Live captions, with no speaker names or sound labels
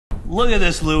Look at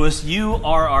this, Lewis. You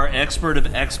are our expert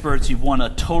of experts. You've won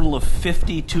a total of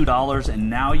 $52, and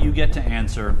now you get to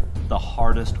answer the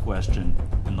hardest question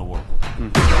in the world.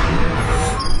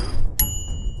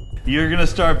 You're going to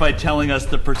start by telling us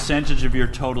the percentage of your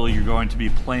total you're going to be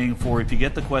playing for. If you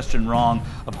get the question wrong,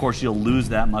 of course, you'll lose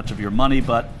that much of your money,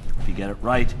 but if you get it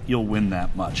right, you'll win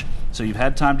that much. So you've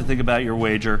had time to think about your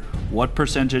wager. What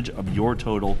percentage of your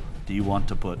total do you want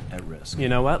to put at risk? You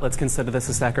know what? Let's consider this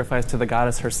a sacrifice to the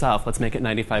goddess herself. Let's make it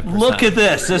 95%. Look at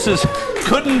this.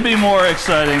 Couldn't be more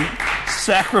exciting.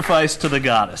 Sacrifice to the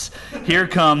goddess. Here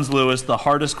comes, Lewis, the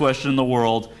hardest question in the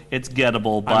world. It's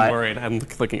gettable by... I'm worried. I'm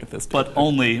looking at this. But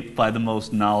only by the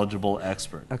most knowledgeable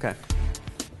expert. Okay.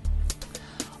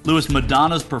 Lewis,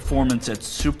 Madonna's performance at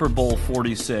Super Bowl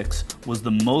 46 was the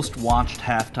most watched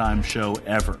halftime show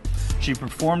ever. She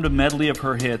performed a medley of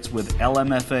her hits with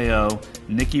LMFAO,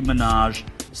 Nicki Minaj,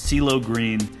 CeeLo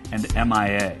Green, and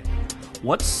MIA.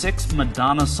 What 6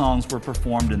 Madonna songs were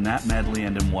performed in that medley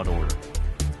and in what order?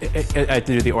 I have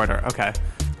to do the order. Okay.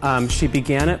 She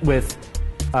began it with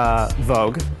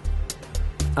Vogue.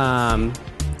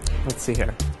 Let's see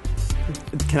here.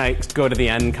 Can I go to the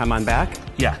end and come on back?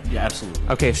 Yeah, absolutely.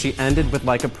 Okay, she ended with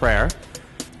Like a Prayer.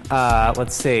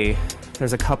 Let's see.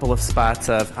 There's a couple of spots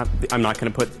of, I'm not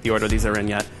going to put the order these are in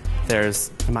yet. There's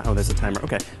a timer.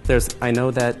 Okay. I know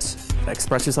that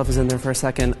Express Yourself is in there for a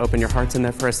second. Open Your Heart's in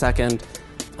there for a second.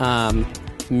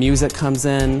 Music comes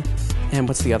in. And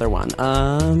what's the other one? It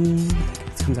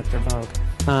comes after Vogue.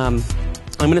 I'm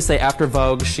going to say after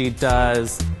Vogue, she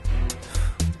does...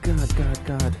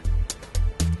 God.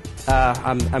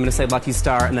 I'm going to say Lucky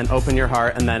Star, and then Open Your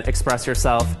Heart, and then Express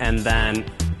Yourself, and then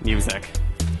Music.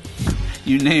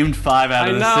 You named 5 out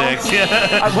of the 6.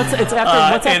 What's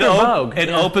after Vogue? It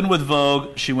opened with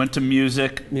Vogue. She went to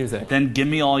Music. Then Give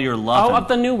Me All Your Love. Oh, up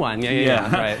the new one.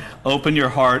 Yeah. Right. Open Your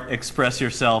Heart, Express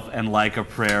Yourself, and Like a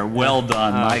Prayer. Well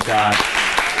done, my God.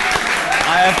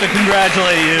 I have to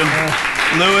congratulate you.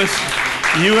 Lewis,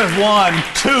 you have won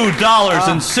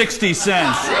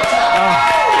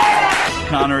 $2.60.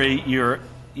 Connery,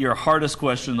 your hardest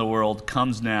question in the world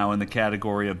comes now in the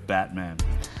category of Batman.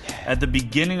 At the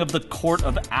beginning of The Court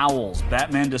of Owls,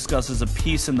 Batman discusses a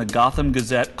piece in the Gotham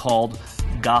Gazette called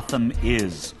Gotham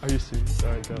Is. Are you serious?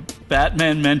 All right, go.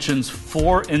 Batman mentions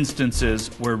 4 instances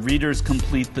where readers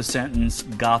complete the sentence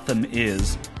Gotham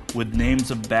Is with names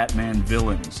of Batman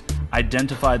villains.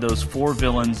 Identify those 4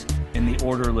 villains in the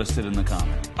order listed in the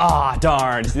comment. Ah,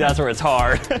 darn. See, that's where it's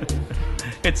hard.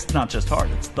 It's not just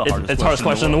hard, it's the hardest hardest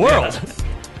question in the world. Yeah.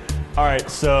 All right,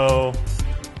 so...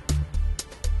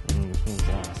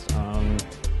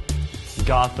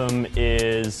 Gotham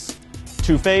is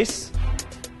Two-Face.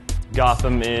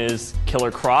 Gotham is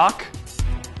Killer Croc.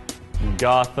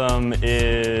 Gotham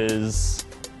is...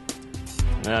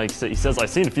 he says,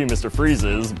 I've seen a few Mr.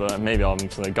 Freezes, but maybe I'll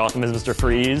say Gotham is Mr.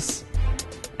 Freeze.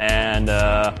 And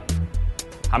how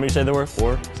many say there were?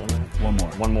 4? Something?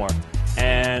 One more.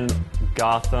 And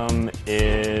Gotham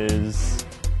is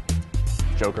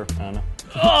Joker. I don't know.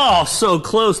 Oh, so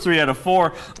close. 3 out of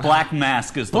 4. Black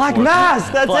Mask is the Black 4th.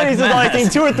 Mask! That's it. He said, I think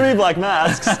 2 or 3 Black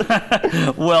Masks.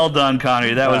 Well done,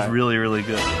 Connery. That was really, really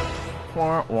good.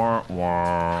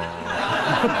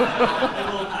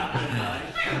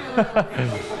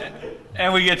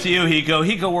 And we get to you, Hiko.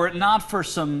 Hiko, were it not for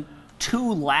some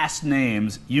 2 last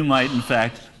names, you might, in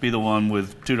fact, be the one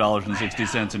with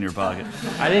 $2.60 in your pocket.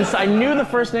 I knew the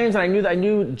first names, and I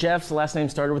knew Jeff's last name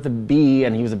started with a B,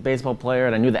 and he was a baseball player,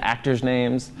 and I knew the actors'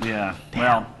 names. Yeah.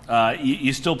 Damn. Well,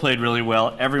 you still played really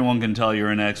well. Everyone can tell you're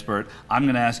an expert. I'm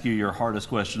going to ask you your hardest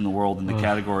question in the world in the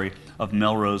category of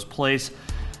Melrose Place.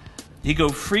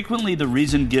 Hiko, frequently the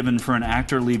reason given for an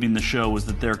actor leaving the show was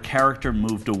that their character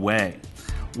moved away.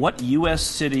 What U.S.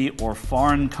 city or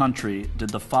foreign country did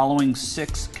the following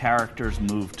 6 characters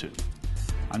move to?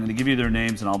 I'm going to give you their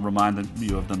names, and I'll remind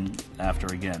you of them after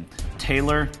again.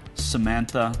 Taylor,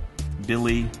 Samantha,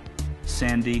 Billy,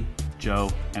 Sandy, Joe,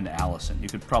 and Allison. You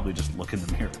could probably just look in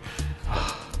the mirror.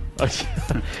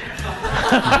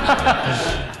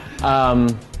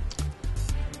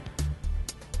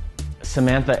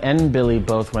 Samantha and Billy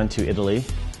both went to Italy.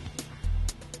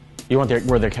 You want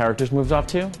where their characters moved off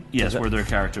to? Yes, where their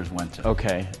characters went to.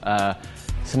 Okay.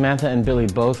 Samantha and Billy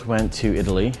both went to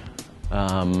Italy.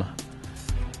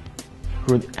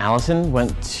 Allison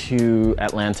went to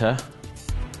Atlanta.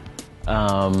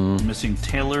 Missing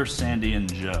Taylor, Sandy, and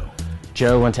Joe.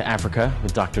 Joe went to Africa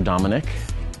with Dr. Dominic.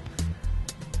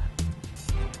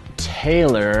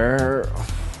 Taylor,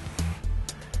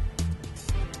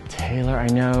 I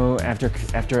know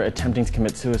after attempting to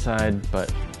commit suicide,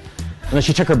 but and then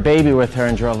she took her baby with her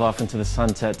and drove off into the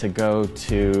sunset to go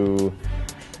to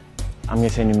I'm gonna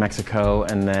say New Mexico,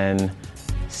 and then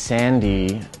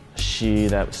Sandy,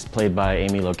 that was played by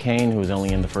Amy Locane, who was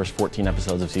only in the first 14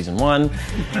 episodes of season 1.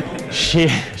 She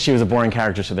was a boring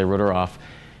character, so they wrote her off.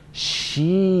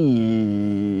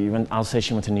 I'll say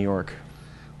she went to New York.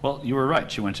 Well, you were right.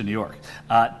 She went to New York.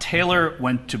 Taylor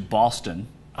went to Boston.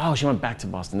 Oh, she went back to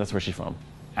Boston. That's where she's from.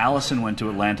 Allison went to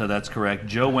Atlanta. That's correct.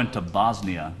 Joe went to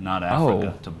Bosnia, not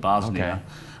Africa, to Bosnia.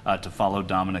 Okay. To follow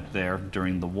Dominic there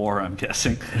during the war, I'm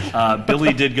guessing.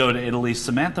 Billy did go to Italy.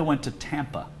 Samantha went to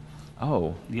Tampa.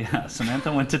 Oh. Yeah,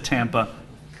 Samantha went to Tampa.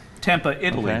 Tampa,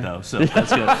 Italy, Okay. though, so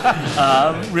that's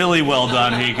good. Really well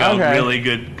done, Hiko. Okay. Really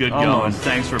good going. Almost.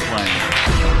 Thanks for playing.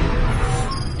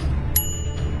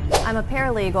 I'm a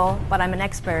paralegal, but I'm an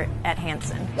expert at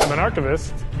Hanson. I'm an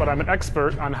archivist, but I'm an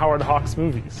expert on Howard Hawks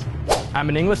movies. I'm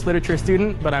an English literature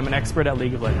student, but I'm an expert at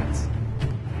League of Legends.